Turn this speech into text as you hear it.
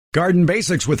Garden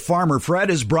Basics with Farmer Fred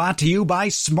is brought to you by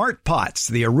Smart Pots,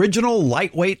 the original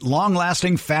lightweight,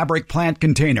 long-lasting fabric plant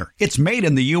container. It's made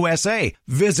in the USA.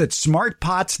 Visit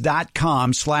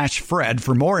smartpots.com/Fred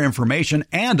for more information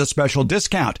and a special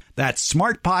discount. That's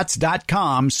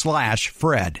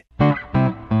smartpots.com/Fred.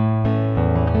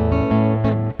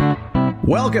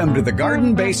 Welcome to the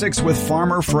Garden Basics with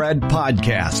Farmer Fred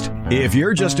podcast. If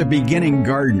you're just a beginning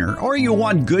gardener or you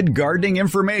want good gardening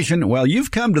information, well,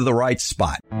 you've come to the right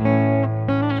spot.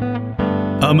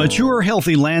 A mature,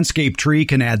 healthy landscape tree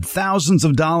can add thousands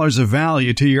of dollars of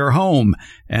value to your home.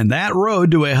 And that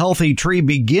road to a healthy tree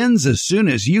begins as soon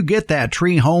as you get that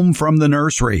tree home from the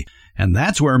nursery. And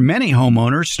that's where many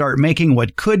homeowners start making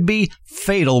what could be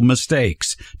fatal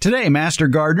mistakes. Today, master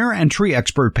gardener and tree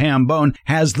expert Pam Bone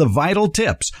has the vital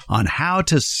tips on how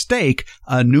to stake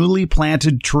a newly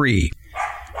planted tree.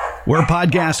 We're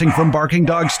podcasting from Barking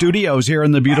Dog Studios here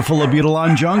in the beautiful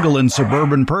Abutilon Jungle in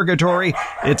suburban Purgatory.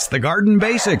 It's the Garden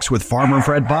Basics with Farmer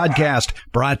Fred podcast,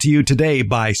 brought to you today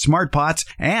by Smart Pots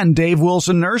and Dave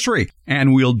Wilson Nursery.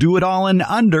 And we'll do it all in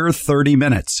under 30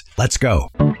 minutes. Let's go.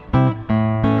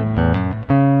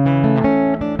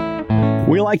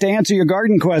 We like to answer your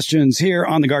garden questions here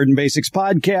on the Garden Basics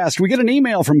podcast. We get an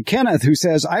email from Kenneth who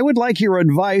says, I would like your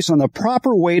advice on the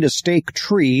proper way to stake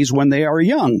trees when they are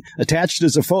young. Attached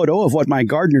is a photo of what my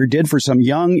gardener did for some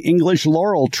young English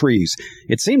laurel trees.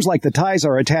 It seems like the ties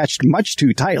are attached much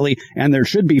too tightly and there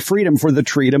should be freedom for the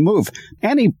tree to move.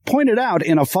 And he pointed out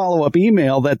in a follow-up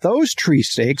email that those tree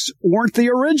stakes weren't the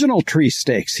original tree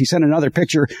stakes. He sent another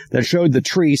picture that showed the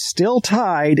tree still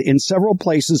tied in several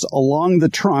places along the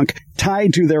trunk, tied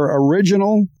to their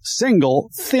original single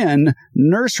thin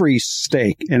nursery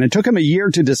stake. And it took him a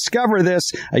year to discover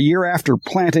this, a year after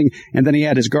planting, and then he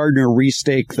had his gardener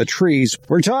restake the trees.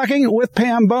 We're talking with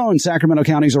Pam Bone, Sacramento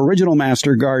County's original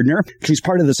master gardener. She's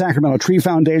part of the Sacramento Tree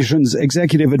Foundation's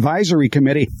Executive Advisory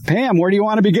Committee. Pam, where do you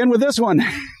want to begin with this one?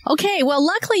 Okay, well,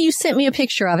 luckily you sent me a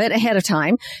picture of it ahead of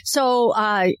time. So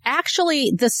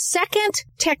actually, the second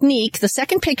technique, the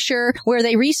second picture where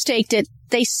they restaked it,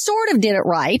 they sort of did it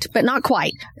right, but not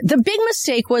quite. The big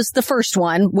mistake was the first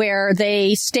one where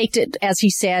they staked it, as he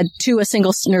said, to a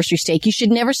single nursery stake. You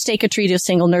should never stake a tree to a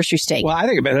single nursery stake. Well, I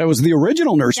think it was the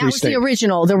original nursery stake. That was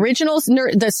the original.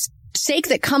 The stake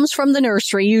that comes from the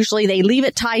nursery, usually they leave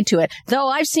it tied to it. Though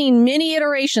I've seen many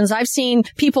iterations. I've seen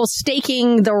people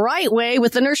staking the right way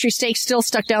with the nursery stake still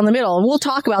stuck down the middle. And we'll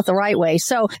talk about the right way.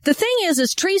 So the thing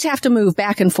is trees have to move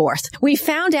back and forth. We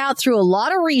found out through a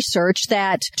lot of research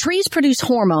that trees produce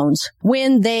hormones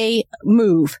when they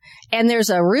move. And there's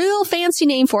a real fancy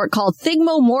name for it called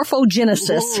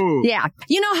thigmomorphogenesis. Whoa. Yeah.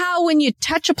 You know how when you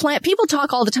touch a plant, people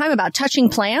talk all the time about touching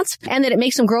plants and that it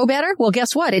makes them grow better? Well,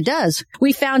 guess what? It does.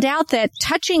 We found out that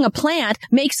touching a plant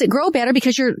makes it grow better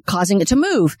because you're causing it to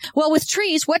move. Well, with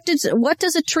trees, what does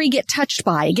a tree get touched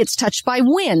by? It gets touched by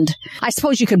wind. I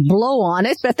suppose you could blow on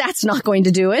it, but that's not going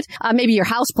to do it. Maybe your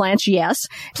house plants, yes.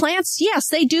 Plants, yes,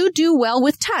 they do well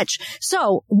with touch.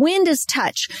 So wind is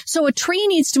touch. So a tree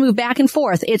needs to move back and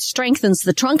forth. It strengthens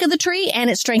the trunk of the tree and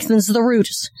it strengthens the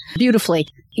roots beautifully.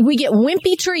 We get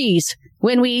wimpy trees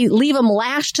when we leave them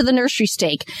lashed to the nursery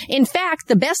stake. In fact,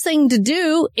 the best thing to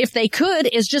do, if they could,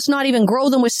 is just not even grow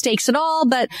them with stakes at all.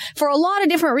 But for a lot of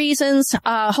different reasons,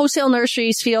 wholesale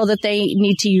nurseries feel that they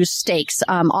need to use stakes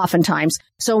oftentimes.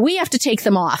 So we have to take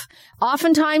them off.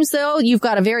 Oftentimes, though, you've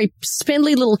got a very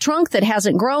spindly little trunk that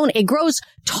hasn't grown. It grows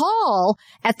tall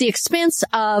at the expense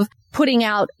of putting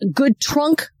out good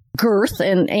trunk girth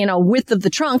and, width of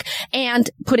the trunk and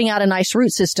putting out a nice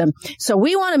root system. So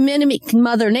we want to mimic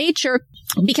Mother Nature.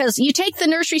 Because you take the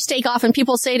nursery stake off and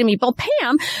people say to me, well,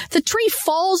 Pam, the tree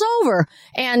falls over.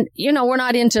 And, we're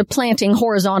not into planting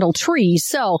horizontal trees.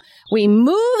 So we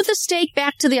move the stake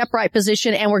back to the upright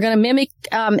position and we're going to mimic,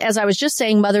 as I was just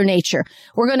saying, Mother Nature.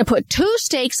 We're going to put 2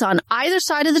 stakes on either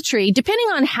side of the tree, depending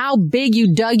on how big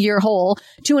you dug your hole.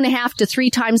 2.5 to 3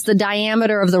 times the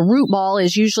diameter of the root ball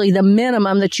is usually the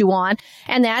minimum that you want.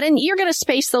 And you're going to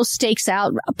space those stakes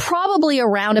out probably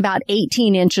around about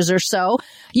 18 inches or so.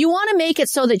 You want to make it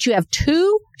so that you have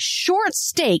 2 short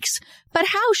stakes, but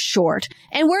how short?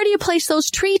 And where do you place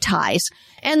those tree ties?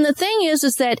 And the thing is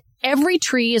that every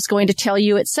tree is going to tell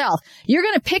you itself. You're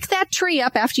going to pick that tree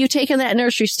up after you've taken that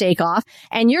nursery stake off,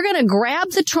 and you're going to grab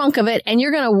the trunk of it, and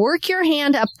you're going to work your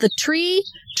hand up the tree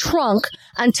trunk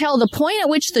until the point at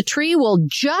which the tree will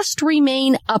just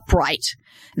remain upright.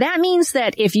 That means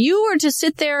that if you were to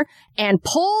sit there and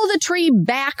pull the tree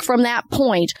back from that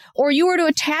point, or you were to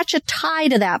attach a tie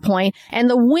to that point, and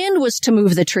the wind was to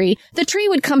move the tree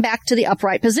would come back to the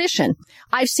upright position.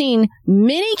 I've seen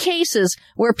many cases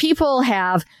where people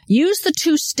have used the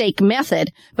two-stake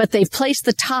method, but they've placed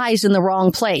the ties in the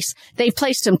wrong place. They've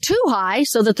placed them too high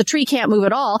so that the tree can't move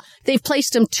at all. They've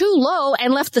placed them too low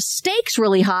and left the stakes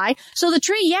really high, so the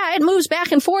tree, it moves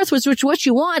back and forth, which is what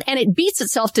you want, and it beats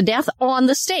itself to death on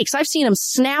the stakes. I've seen them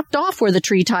snapped off where the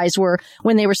tree ties were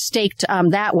when they were staked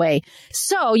that way.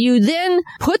 So you then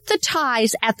put the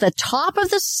ties at the top of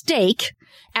the stake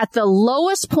at the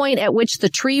lowest point at which the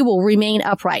tree will remain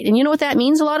upright. And you know what that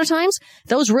means a lot of times?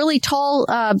 Those really tall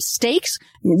stakes,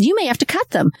 you may have to cut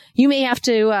them. You may have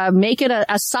to make it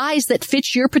a size that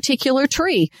fits your particular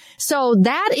tree. So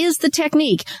that is the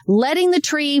technique, letting the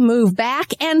tree move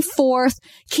back and forth,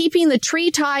 keeping the tree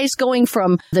ties going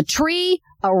from the tree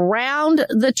around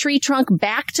the tree trunk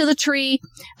back to the tree,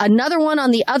 another one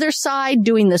on the other side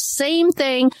doing the same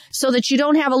thing so that you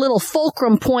don't have a little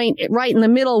fulcrum point right in the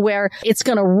middle where it's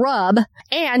going to rub,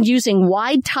 and using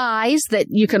wide ties that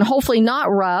you can hopefully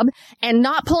not rub, and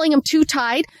not pulling them too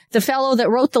tight. The fellow that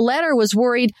wrote the letter was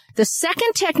worried. The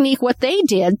second technique, what they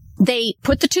did, they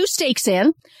put the two stakes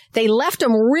in. They left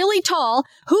them really tall.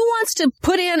 Who wants to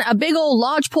put in a big old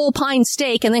lodgepole pine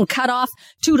stake and then cut off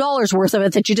 $2 worth of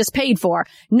it that you just paid for?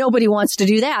 Nobody wants to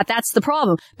do that. That's the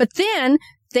problem. But then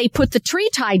they put the tree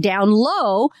tie down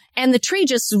low, and the tree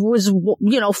just was,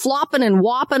 flopping and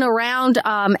whopping around,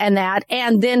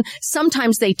 and then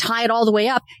sometimes they tie it all the way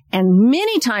up. And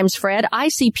many times, Fred, I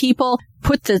see people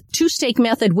put the two-stake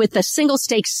method with the single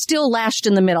stake still lashed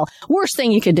in the middle. Worst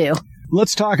thing you could do.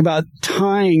 Let's talk about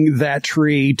tying that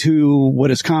tree to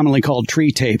what is commonly called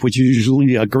tree tape, which is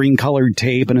usually a green-colored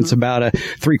tape, and it's about a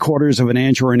 3/4 of an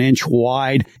inch or an inch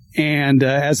wide. And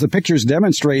as the pictures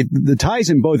demonstrate, the ties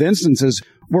in both instances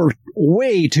were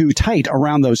way too tight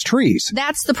around those trees.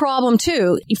 That's the problem,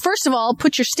 too. First of all,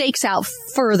 put your stakes out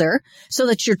further so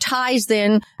that your ties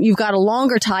then, you've got a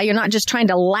longer tie. You're not just trying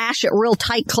to lash it real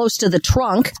tight close to the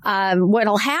trunk.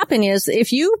 What'll happen is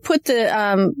if you put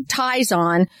the ties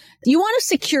on, you want to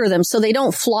secure them so they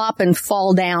don't flop and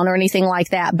fall down or anything like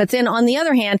that. But then on the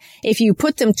other hand, if you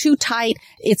put them too tight,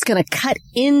 it's going to cut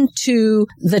into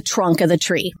the trunk of the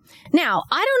tree. Now,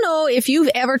 I don't know if you've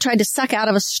ever tried to suck out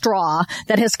of a straw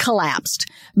that has collapsed,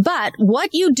 but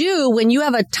what you do when you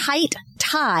have a tight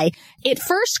tie, it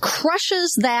first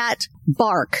crushes that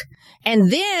bark, and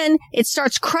then it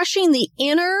starts crushing the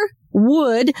inner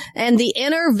wood and the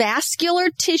inner vascular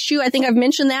tissue. I think I've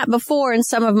mentioned that before in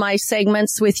some of my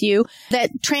segments with you, that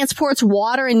transports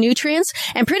water and nutrients.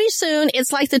 And pretty soon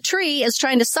it's like the tree is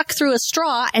trying to suck through a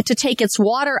straw and to take its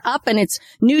water up and its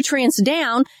nutrients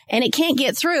down, and it can't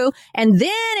get through. And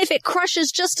then if it crushes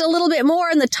just a little bit more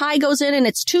and the tie goes in and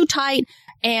it's too tight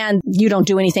and you don't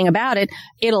do anything about it,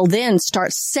 it'll then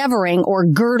start severing or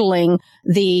girdling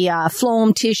the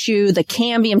phloem tissue, the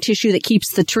cambium tissue that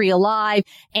keeps the tree alive,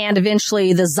 and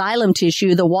eventually the xylem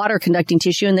tissue, the water-conducting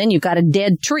tissue, and then you've got a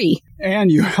dead tree.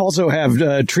 And you also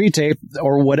have tree tape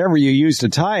or whatever you use to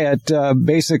tie it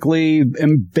basically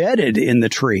embedded in the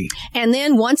tree. And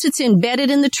then once it's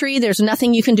embedded in the tree, there's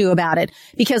nothing you can do about it.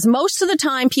 Because most of the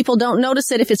time, people don't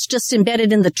notice it if it's just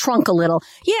embedded in the trunk a little.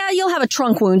 Yeah, you'll have a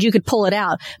trunk wound. You could pull it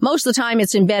out. Most of the time,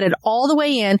 it's embedded all the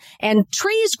way in. And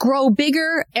trees grow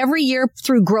bigger every year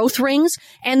through growth rings.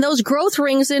 And those growth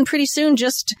rings then pretty soon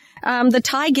just the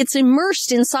tie gets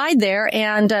immersed inside there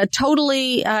and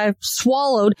totally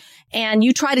swallowed. And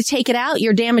you try to take it out,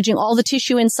 you're damaging all the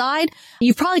tissue inside.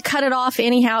 You've probably cut it off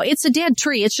anyhow. It's a dead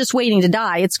tree. It's just waiting to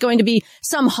die. It's going to be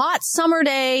some hot summer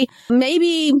day,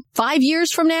 maybe 5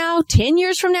 years from now, 10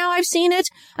 years from now, I've seen it,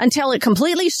 until it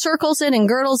completely circles it and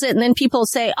girdles it. And then people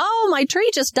say, oh, my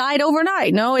tree just died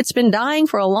overnight. No, it's been dying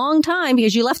for a long time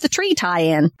because you left the tree tie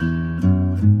in.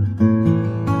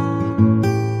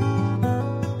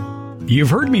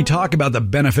 You've heard me talk about the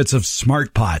benefits of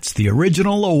Smart Pots, the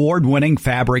original award-winning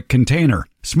fabric container.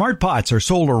 Smart Pots are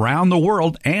sold around the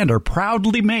world and are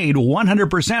proudly made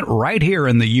 100% right here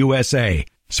in the USA.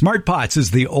 Smart Pots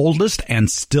is the oldest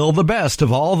and still the best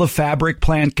of all the fabric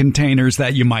plant containers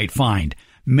that you might find.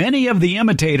 Many of the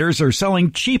imitators are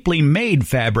selling cheaply made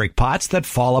fabric pots that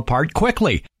fall apart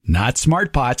quickly. Not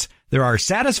Smart Pots. There are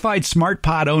satisfied Smart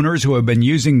Pot owners who have been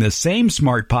using the same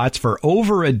Smart Pots for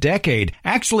over a decade,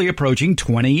 actually approaching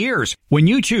 20 years. When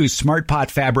you choose Smart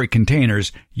Pot fabric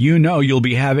containers, you know you'll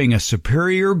be having a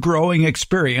superior growing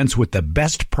experience with the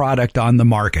best product on the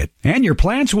market. And your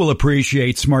plants will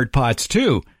appreciate Smart Pots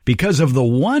too. Because of the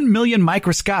 1 million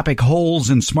microscopic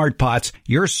holes in Smart Pots,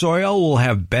 your soil will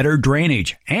have better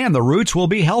drainage and the roots will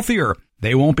be healthier.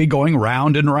 They won't be going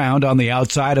round and round on the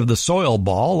outside of the soil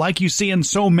ball like you see in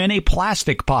so many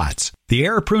plastic pots. The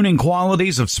air pruning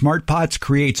qualities of Smart Pots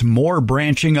creates more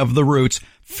branching of the roots,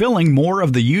 filling more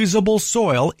of the usable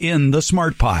soil in the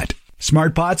Smart Pot.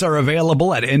 Smart Pots are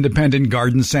available at independent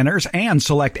garden centers and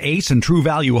select Ace and True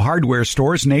Value hardware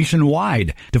stores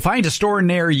nationwide. To find a store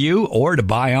near you or to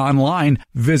buy online,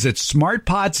 visit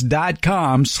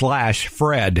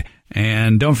smartpots.com/Fred.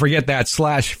 And don't forget that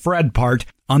 /Fred part.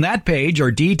 On that page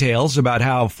are details about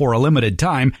how, for a limited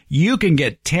time, you can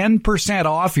get 10%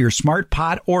 off your Smart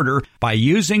Pot order by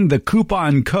using the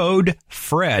coupon code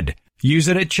FRED. Use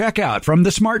it at checkout from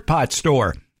the Smart Pot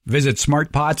store. Visit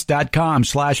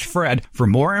smartpots.com/Fred for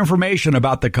more information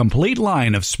about the complete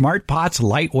line of Smart Pots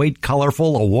lightweight,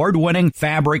 colorful, award-winning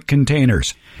fabric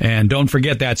containers. And don't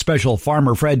forget that special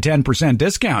Farmer Fred 10%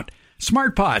 discount.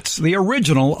 Smart Pots, the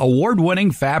original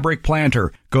award-winning fabric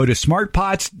planter. Go to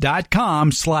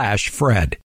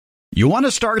smartpots.com/Fred. You want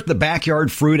to start the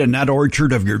backyard fruit and nut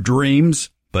orchard of your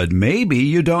dreams, but maybe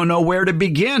you don't know where to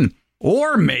begin.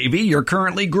 Or maybe you're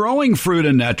currently growing fruit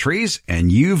and nut trees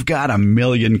and you've got a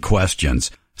million questions,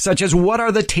 such as what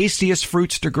are the tastiest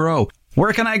fruits to grow?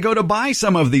 Where can I go to buy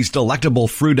some of these delectable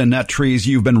fruit and nut trees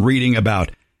you've been reading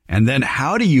about? And then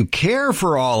how do you care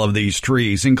for all of these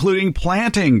trees, including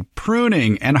planting,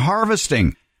 pruning, and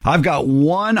harvesting? I've got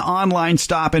one online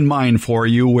stop in mind for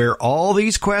you where all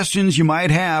these questions you might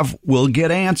have will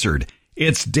get answered.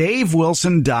 It's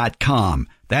DaveWilson.com.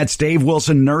 That's Dave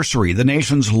Wilson Nursery, the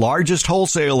nation's largest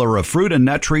wholesaler of fruit and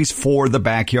nut trees for the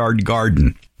backyard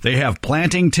garden. They have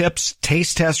planting tips,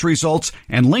 taste test results,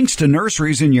 and links to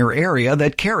nurseries in your area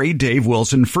that carry Dave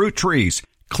Wilson fruit trees.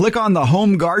 Click on the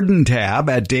Home Garden tab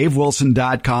at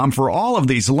DaveWilson.com for all of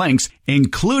these links,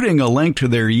 including a link to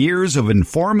their years of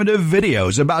informative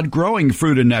videos about growing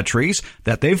fruit and nut trees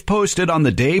that they've posted on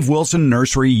the Dave Wilson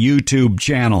Nursery YouTube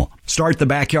channel. Start the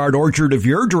backyard orchard of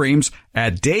your dreams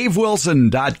at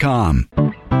DaveWilson.com.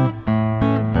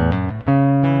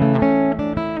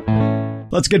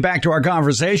 Let's get back to our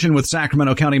conversation with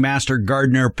Sacramento County Master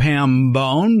Gardener Pam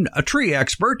Bone, a tree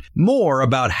expert, more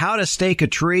about how to stake a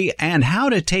tree and how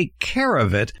to take care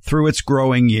of it through its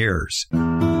growing years.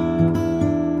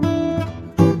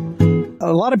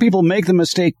 A lot of people make the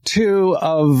mistake, too,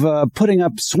 of putting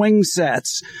up swing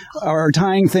sets or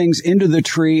tying things into the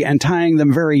tree and tying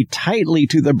them very tightly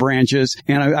to the branches.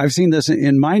 And I've seen this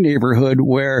in my neighborhood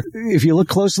where if you look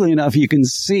closely enough, you can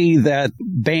see that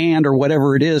band or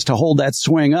whatever it is to hold that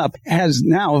swing up has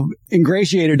now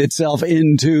ingratiated itself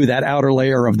into that outer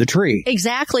layer of the tree.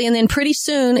 Exactly. And then pretty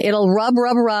soon it'll rub.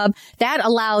 That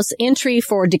allows entry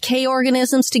for decay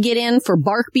organisms to get in, for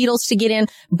bark beetles to get in.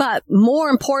 But more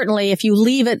importantly, if you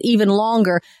leave it even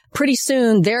longer, pretty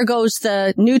soon there goes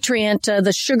the nutrient,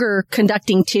 the sugar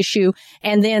conducting tissue,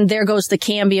 and then there goes the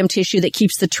cambium tissue that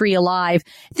keeps the tree alive.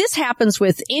 This happens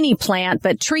with any plant,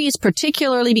 but trees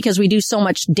particularly because we do so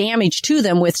much damage to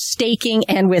them with staking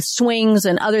and with swings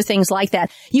and other things like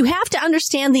that. You have to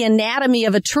understand the anatomy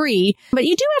of a tree, but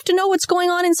you do have to know what's going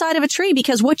on inside of a tree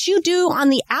because what you do on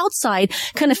the outside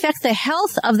can affect the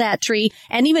health of that tree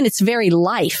and even its very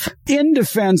life. In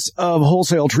defense of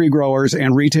wholesale tree growers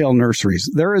and retail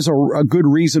nurseries, there is a good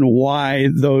reason why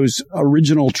those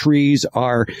original trees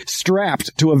are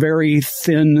strapped to a very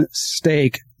thin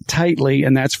stake tightly,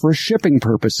 and that's for shipping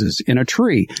purposes in a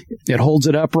tree. It holds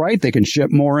it upright. They can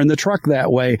ship more in the truck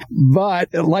that way.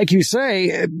 But like you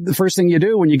say, the first thing you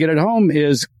do when you get it home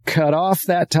is cut off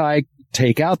that tie,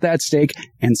 take out that stake,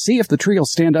 and see if the tree will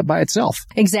stand up by itself.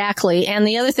 Exactly. And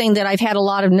the other thing that I've had a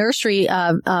lot of nursery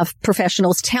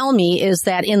professionals tell me is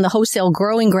that in the wholesale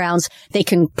growing grounds, they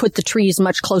can put the trees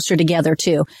much closer together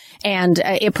too. And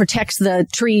it protects the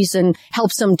trees and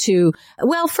helps them to,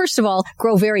 well, first of all,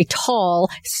 grow very tall,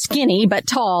 skinny, but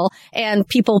tall. And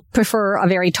people prefer a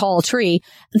very tall tree.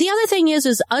 The other thing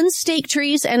is unstaked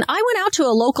trees. And I went out to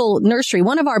a local nursery,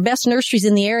 one of our best nurseries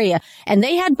in the area, and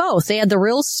they had both. They had the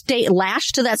real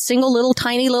lashed to that single little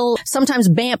tiny little, sometimes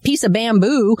piece of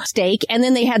bamboo stake. And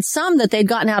then they had some that they'd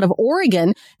gotten out of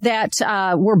Oregon that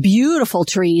were beautiful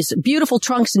trees, beautiful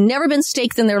trunks, never been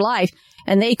staked in their life.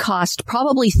 and they cost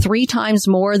probably 3 times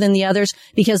more than the others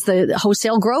because the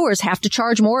wholesale growers have to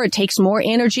charge more. It takes more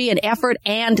energy and effort.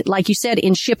 And like you said,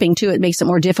 in shipping too, it makes it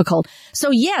more difficult.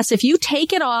 So yes, if you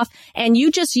take it off and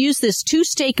you just use this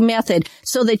 2-stake method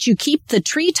so that you keep the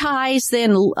tree ties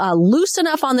then loose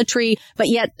enough on the tree, but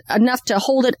yet enough to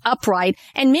hold it upright,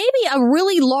 and maybe a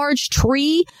really large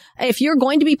tree. If you're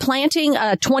going to be planting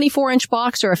a 24-inch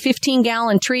box or a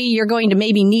 15-gallon tree, you're going to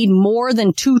maybe need more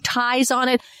than 2 ties on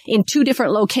it in 2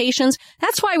 different locations.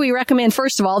 That's why we recommend,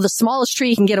 first of all, the smallest tree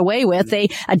you can get away with. They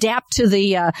adapt to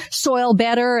the soil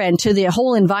better and to the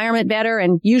whole environment better,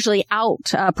 and usually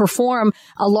outperform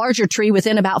a larger tree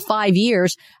within about 5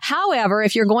 years. However,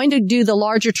 if you're going to do the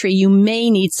larger tree, you may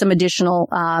need some additional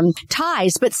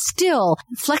ties, but still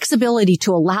flexibility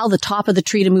to allow the top of the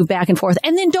tree to move back and forth.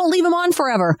 And then don't leave them on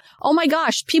forever. Oh my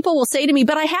gosh, people will say to me,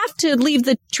 but I have to leave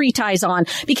the tree ties on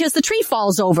because the tree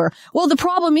falls over. Well, the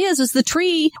problem is the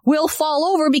tree will fall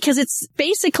over because it's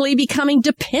basically becoming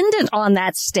dependent on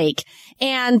that stake.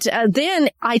 And then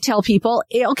I tell people,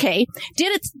 okay,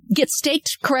 did it get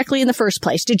staked correctly in the first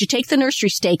place? Did you take the nursery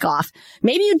stake off?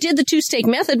 Maybe you did the 2-stake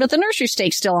method, but the nursery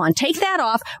stake's still on. Take that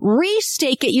off,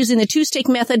 restake it using the 2-stake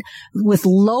method with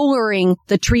lowering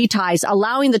the tree ties,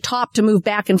 allowing the top to move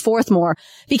back and forth more,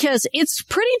 because it's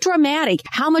pretty dramatic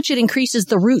how much it increases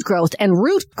the root growth, and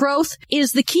root growth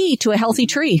is the key to a healthy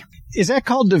tree. Is that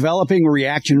called developing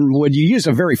reaction wood? You use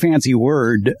a very fancy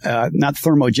word, not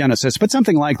thermogenesis, but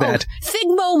something like that.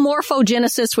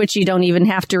 Thigmomorphogenesis, which you don't even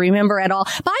have to remember at all.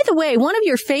 By the way, one of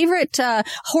your favorite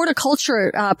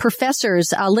horticulture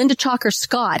professors, Linda Chalker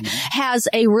Scott, has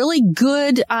a really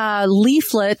good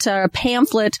leaflet,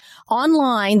 pamphlet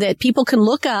online that people can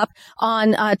look up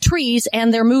on trees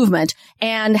and their movement,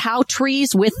 and how trees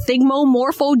with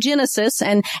thigmomorphogenesis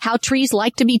and how trees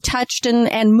like to be touched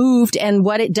and moved, and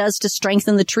what it does to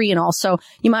strengthen the tree and all. So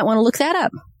you might want to look that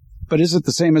up. But is it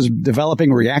the same as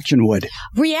developing reaction wood?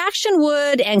 Reaction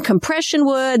wood and compression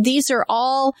wood, these are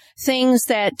all things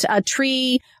that a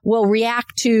tree will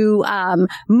react to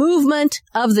movement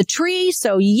of the tree.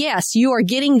 So yes, you are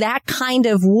getting that kind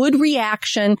of wood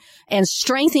reaction and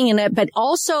strengthening it. But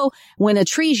also when a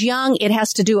tree's young, it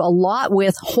has to do a lot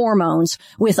with hormones,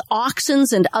 with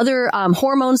auxins and other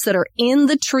hormones that are in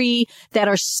the tree that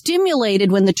are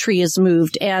stimulated when the tree is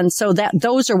moved. And so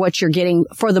those are what you're getting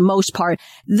for the most part.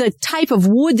 The type of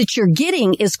wood that you're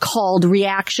getting is called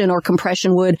reaction or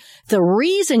compression wood. The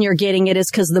reason you're getting it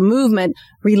is because the movement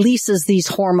releases these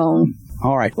hormones.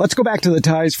 All right, let's go back to the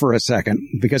ties for a second,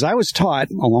 because I was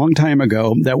taught a long time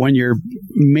ago that when you're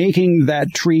making that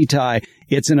tree tie,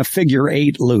 it's in a figure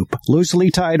 8 loop,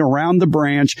 loosely tied around the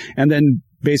branch and then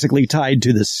basically tied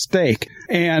to the stake.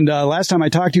 And last time I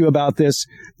talked to you about this,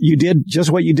 you did just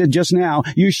what you did just now.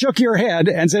 You shook your head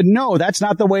and said, no, that's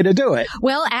not the way to do it.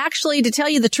 Well, actually, to tell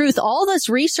you the truth, all this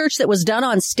research that was done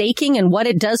on staking and what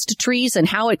it does to trees and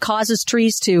how it causes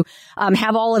trees to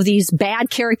have all of these bad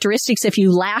characteristics if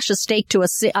you lash a stake to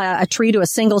a tree to a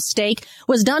single stake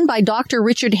was done by Dr.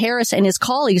 Richard Harris and his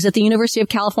colleagues at the University of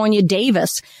California,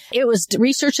 Davis. It was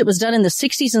research that was done in the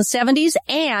 60s and 70s,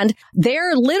 and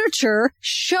their literature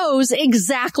shows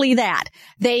exactly that.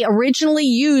 They originally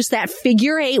used that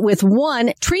figure 8 with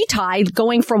one tree tie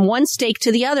going from one stake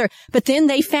to the other, but then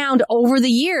they found over the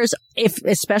years,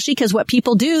 especially because what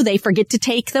people do, they forget to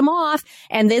take them off,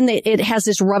 and then it has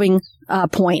this rubbing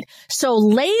point. So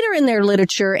later in their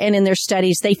literature and in their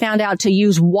studies, they found out to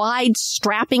use wide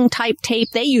strapping type tape.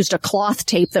 They used a cloth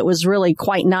tape that was really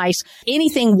quite nice.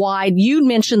 Anything wide. You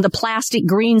mentioned the plastic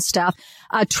green stuff.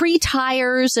 Tree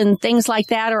tires and things like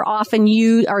that are often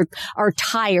used, are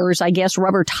tires, I guess,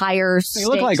 rubber tires. They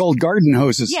look like old garden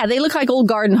hoses. Yeah, they look like old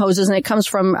garden hoses, and it comes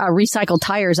from recycled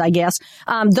tires, I guess.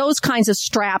 Those kinds of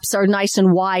straps are nice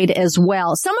and wide as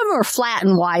well. Some of them are flat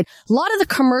and wide. A lot of the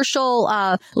commercial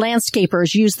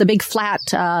landscapers use the big flat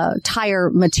tire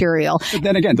material. But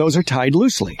then again, those are tied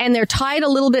loosely. And they're tied a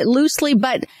little bit loosely,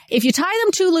 but if you tie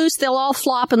them too loose, they'll all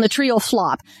flop and the tree will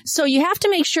flop. So you have to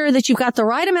make sure that you've got the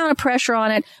right amount of pressure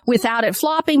on it without it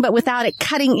flopping, but without it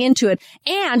cutting into it.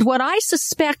 And what I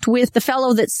suspect with the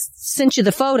fellow that sent you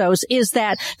the photos is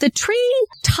that the tree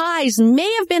ties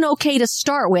may have been okay to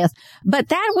start with, but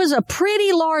that was a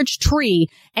pretty large tree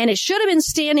and it should have been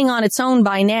standing on its own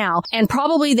by now. And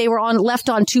probably they were left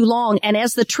on too long long. And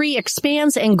as the tree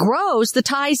expands and grows, the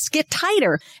ties get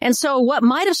tighter. And so what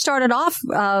might have started off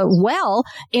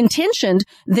well-intentioned,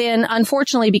 then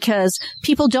unfortunately, because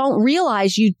people don't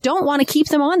realize you don't want to keep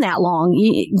them on that long.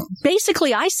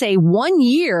 Basically, I say 1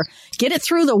 year, get it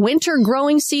through the winter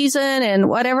growing season and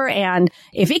whatever. And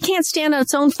if it can't stand on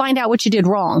its own, find out what you did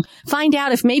wrong. Find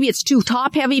out if maybe it's too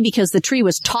top heavy because the tree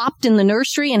was topped in the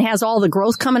nursery and has all the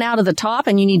growth coming out of the top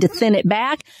and you need to thin it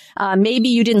back. Maybe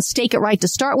you didn't stake it right to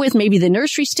start with. Maybe the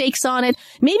nursery stakes on it.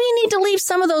 Maybe you need to leave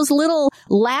some of those little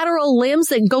lateral limbs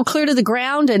that go clear to the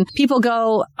ground and people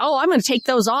go, oh, I'm going to take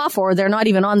those off, or they're not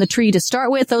even on the tree to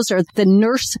start with. Those are the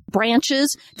nurse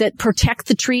branches that protect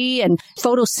the tree and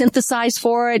photosynthesize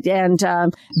for it and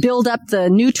build up the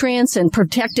nutrients and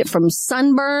protect it from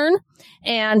sunburn.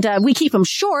 And we keep them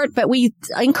short, but we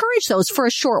encourage those for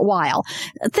a short while.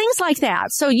 Things like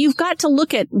that. So you've got to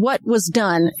look at what was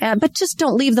done, but just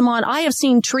don't leave them on. I have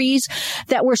seen trees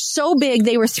that were so big,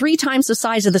 they were 3 times the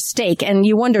size of the stake, and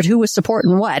you wondered who was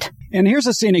supporting what. And here's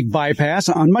a scenic bypass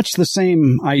on much the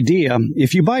same idea.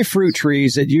 If you buy fruit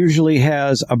trees, it usually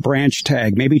has a branch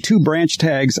tag, maybe 2 branch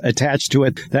tags attached to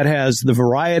it that has the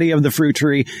variety of the fruit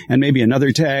tree and maybe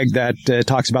another tag that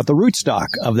talks about the rootstock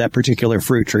of that particular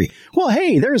fruit tree. Well,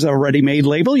 hey, there's a ready-made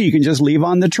label you can just leave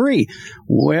on the tree.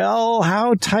 Well,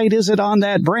 how tight is it on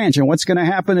that branch, and what's going to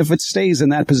happen if it stays in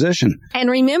that position? And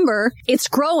remember, it's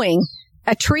growing.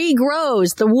 A tree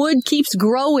grows. The wood keeps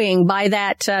growing by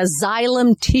that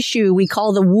xylem tissue we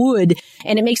call the wood,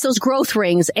 and it makes those growth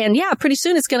rings. And yeah, pretty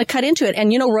soon it's going to cut into it.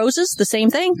 And you know, roses, the same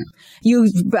thing. You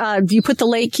put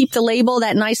keep the label,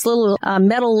 that nice little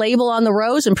metal label on the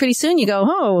rose, and pretty soon you go,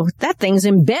 oh, that thing's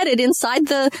embedded inside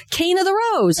the cane of the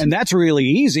rose. And that's really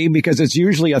easy because it's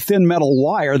usually a thin metal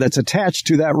wire that's attached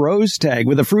to that rose tag.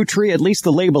 With a fruit tree, at least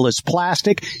the label is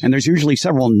plastic, and there's usually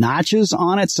several notches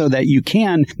on it so that you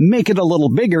can make it a little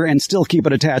bigger and still keep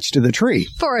it attached to the tree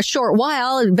for a short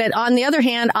while. But on the other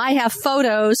hand, I have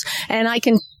photos and I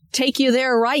can take you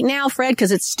there right now, Fred,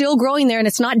 because it's still growing there and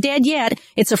it's not dead yet.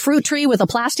 It's a fruit tree with a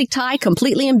plastic tie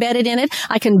completely embedded in it.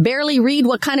 I can barely read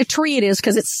what kind of tree it is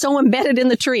because it's so embedded in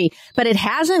the tree, but it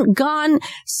hasn't gone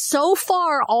so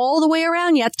far all the way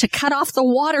around yet to cut off the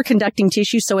water conducting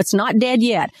tissue. So it's not dead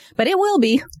yet, but it will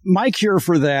be. My cure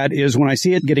for that is when I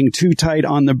see it getting too tight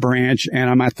on the branch and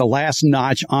I'm at the last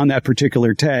notch on that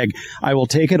particular tag, I will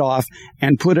take it off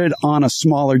and put it on a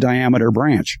smaller diameter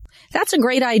branch. That's a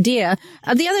great idea.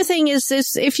 The other thing is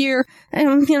if you're,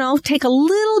 take a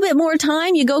little bit more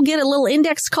time, you go get a little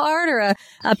index card or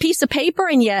a piece of paper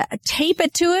and you tape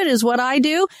it to it is what I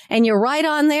do. And you write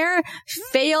on there,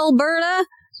 Failberta,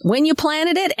 when you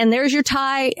planted it, and there's your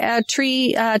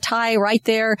tree tie right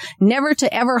there, never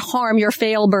to ever harm your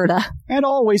Failberta. And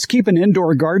always keep an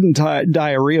indoor garden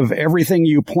diary of everything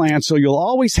you plant, so you'll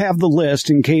always have the list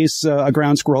in case a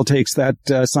ground squirrel takes that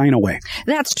sign away.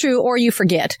 That's true, or you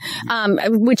forget,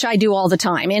 which I do all the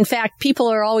time. In fact, people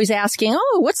are always asking,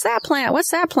 oh, what's that plant?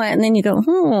 What's that plant? And then you go,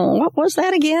 what was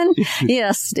that again?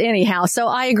 Yes, anyhow, so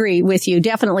I agree with you.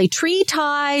 Definitely tree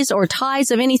ties or ties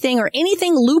of anything or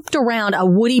anything looped around a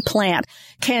woody plant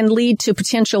can lead to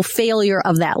potential failure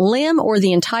of that limb or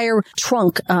the entire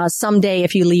trunk someday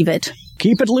if you leave it.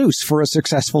 Keep it loose for a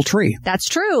successful tree. That's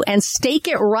true. And stake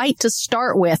it right to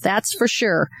start with. That's for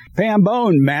sure. Pam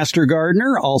Bone, Master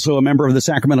Gardener, also a member of the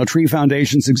Sacramento Tree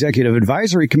Foundation's Executive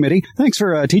Advisory Committee. Thanks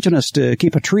for teaching us to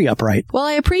keep a tree upright. Well,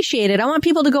 I appreciate it. I want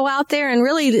people to go out there and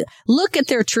really look at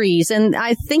their trees. And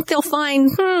I think they'll find,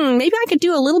 maybe I could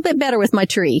do a little bit better with my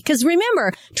tree. Because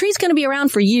remember, tree's going to be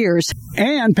around for years.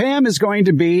 And Pam is going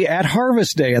to be at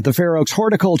Harvest Day at the Fair Oaks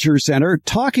Horticulture Center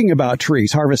talking about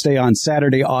trees. Harvest Day on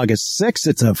Saturday, August 6th.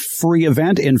 It's a free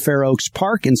event in Fair Oaks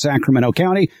Park in Sacramento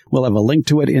County. We'll have a link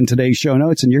to it in today's show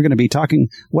notes, and you're going to be talking,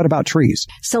 what about trees?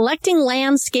 Selecting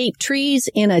landscape trees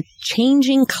in a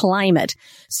changing climate.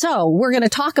 So we're going to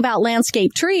talk about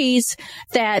landscape trees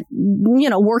that,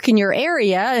 work in your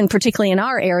area, and particularly in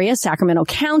our area, Sacramento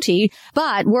County.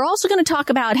 But we're also going to talk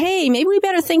about, hey, maybe we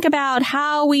better think about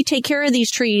how we take care of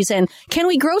these trees, and can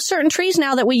we grow certain trees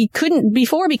now that we couldn't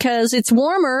before because it's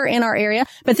warmer in our area?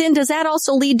 But then does that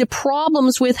also lead to problems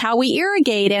with how we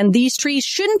irrigate, and these trees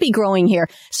shouldn't be growing here?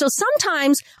 So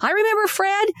sometimes, I remember,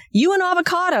 Fred, you and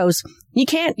avocados, you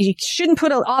shouldn't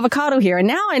put an avocado here. And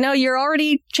now I know you're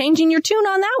already changing your tune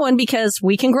on that one because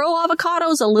we can grow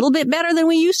avocados a little bit better than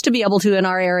we used to be able to in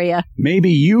our area. Maybe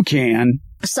you can.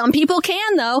 Some people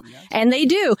can, though, and they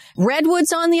do.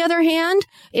 Redwoods, on the other hand,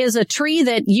 is a tree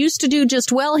that used to do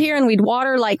just well here, and we'd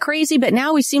water like crazy, but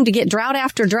now we seem to get drought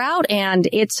after drought, and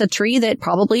it's a tree that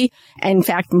probably, in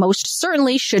fact, most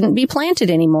certainly shouldn't be planted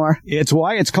anymore. It's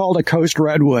why it's called a coast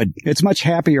redwood. It's much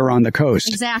happier on the coast.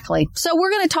 Exactly. So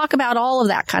we're going to talk about all of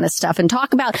that kind of stuff and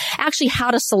talk about actually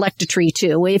how to select a tree,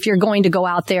 too, if you're going to go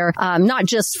out there, not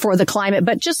just for the climate,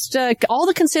 but just all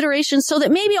the considerations so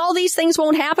that maybe all these things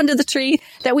won't happen to the tree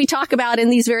that we talk about in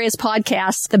these various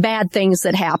podcasts, the bad things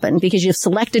that happen because you've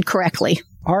selected correctly.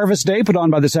 Harvest Day put on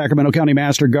by the Sacramento County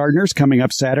Master Gardeners coming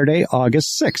up Saturday,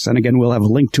 August 6th. And again, we'll have a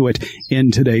link to it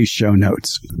in today's show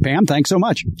notes. Pam, thanks so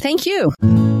much. Thank you.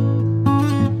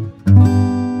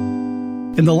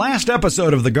 In the last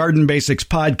episode of the Garden Basics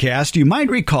podcast, you might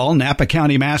recall Napa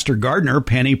County Master Gardener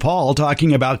Penny Paul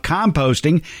talking about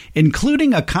composting,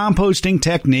 including a composting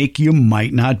technique you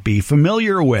might not be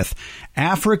familiar with,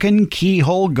 African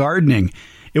keyhole gardening.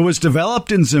 It was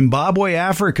developed in Zimbabwe,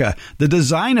 Africa. The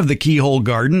design of the keyhole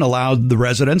garden allowed the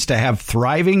residents to have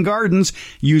thriving gardens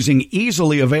using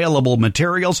easily available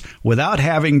materials without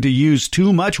having to use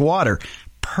too much water.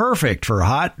 Perfect for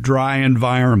hot, dry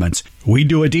environments. We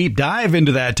do a deep dive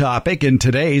into that topic in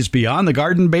today's Beyond the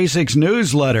Garden Basics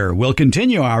newsletter. We'll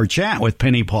continue our chat with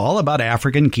Penny Paul about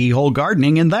African keyhole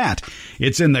gardening in that.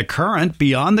 It's in the current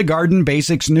Beyond the Garden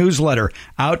Basics newsletter,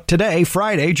 out today,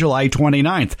 Friday, July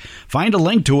 29th. Find a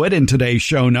link to it in today's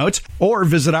show notes or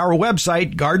visit our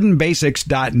website,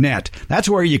 gardenbasics.net. That's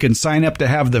where you can sign up to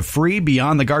have the free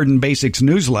Beyond the Garden Basics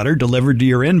newsletter delivered to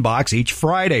your inbox each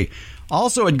Friday.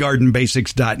 Also at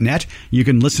gardenbasics.net, you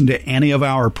can listen to any of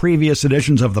our previous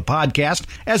editions of the podcast,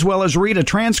 as well as read a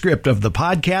transcript of the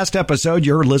podcast episode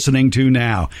you're listening to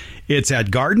now. It's at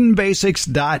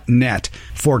gardenbasics.net.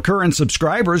 For current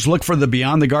subscribers, look for the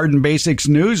Beyond the Garden Basics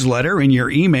newsletter in your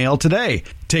email today.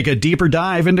 Take a deeper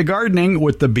dive into gardening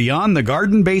with the Beyond the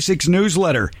Garden Basics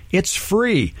newsletter. It's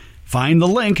free. Find the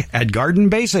link at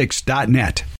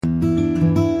gardenbasics.net.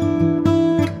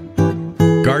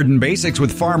 Garden Basics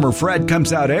with Farmer Fred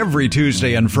comes out every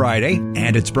Tuesday and Friday,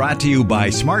 and it's brought to you by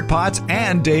Smart Pots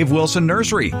and Dave Wilson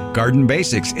Nursery. Garden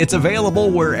Basics, it's available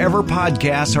wherever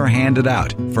podcasts are handed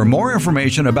out. For more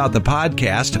information about the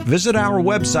podcast, visit our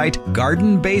website,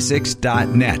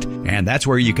 gardenbasics.net, and that's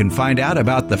where you can find out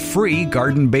about the free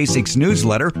Garden Basics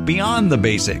newsletter, Beyond the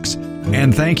Basics.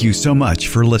 And thank you so much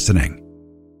for listening.